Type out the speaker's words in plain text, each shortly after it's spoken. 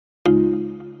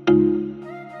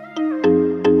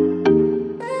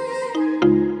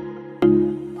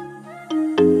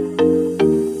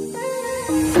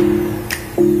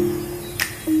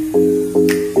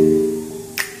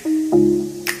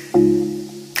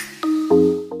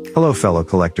Hello fellow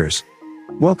collectors.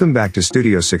 Welcome back to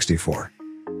Studio 64.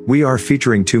 We are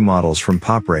featuring two models from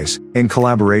Pop Race, in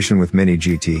collaboration with Mini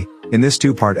GT, in this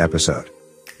two-part episode.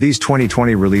 These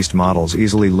 2020 released models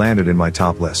easily landed in my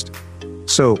top list.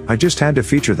 So, I just had to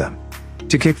feature them.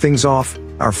 To kick things off,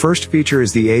 our first feature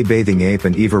is the AAPE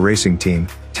and EVA Racing Team,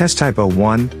 Test Type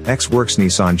 01, X-Works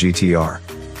Nissan GTR.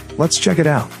 Let's check it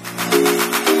out.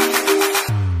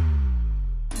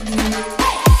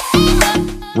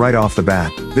 Right off the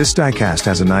bat, this diecast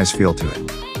has a nice feel to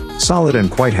it. Solid and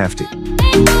quite hefty.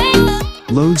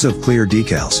 Loads of clear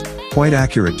decals, quite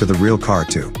accurate to the real car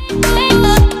too.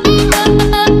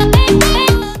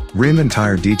 Rim and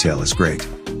tire detail is great.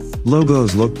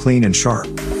 Logos look clean and sharp.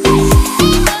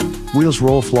 Wheels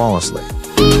roll flawlessly.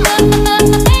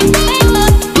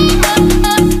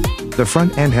 The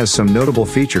front end has some notable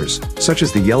features, such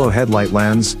as the yellow headlight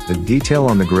lens, the detail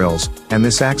on the grills, and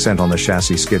this accent on the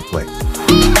chassis skid plate.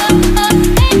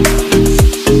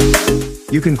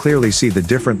 You can clearly see the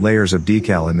different layers of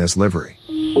decal in this livery.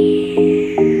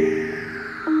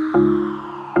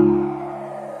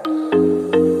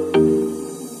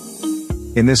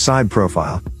 In this side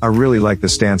profile, I really like the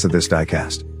stance of this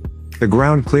diecast. The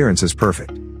ground clearance is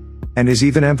perfect, and is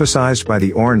even emphasized by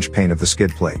the orange paint of the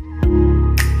skid plate.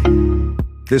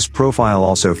 This profile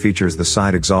also features the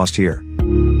side exhaust here.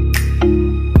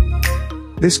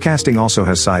 This casting also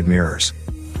has side mirrors.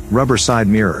 Rubber side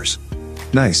mirrors.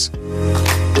 Nice.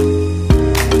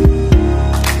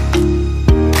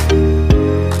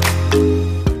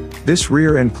 This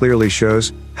rear end clearly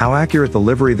shows how accurate the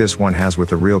livery this one has with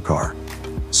the real car.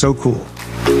 So cool.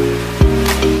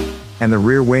 And the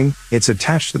rear wing, it's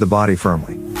attached to the body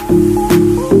firmly.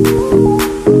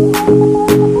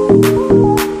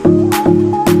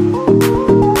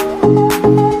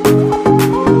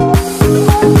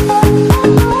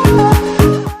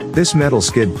 This metal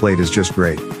skid plate is just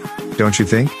great, don't you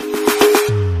think?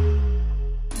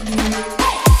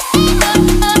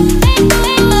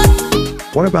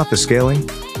 What about the scaling?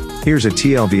 Here's a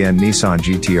TLVN Nissan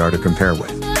GTR to compare with.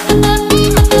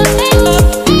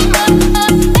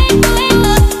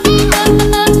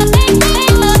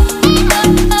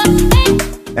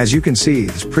 As you can see,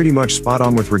 it's pretty much spot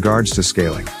on with regards to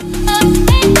scaling.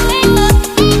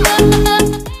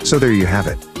 So there you have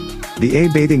it. The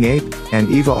AAPE and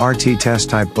EVA RT Test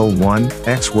Type 01,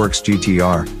 X-Works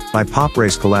GTR, by Pop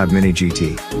Race Collab Mini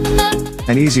GT.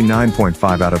 An easy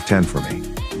 9.5 out of 10 for me.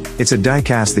 It's a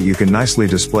diecast that you can nicely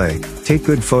display, take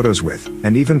good photos with,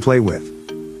 and even play with.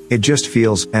 It just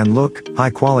feels, and look,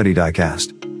 high quality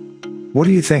diecast. What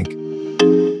do you think?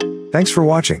 Thanks for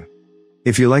watching.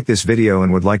 If you like this video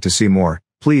and would like to see more,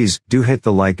 please do hit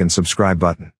the like and subscribe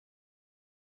button.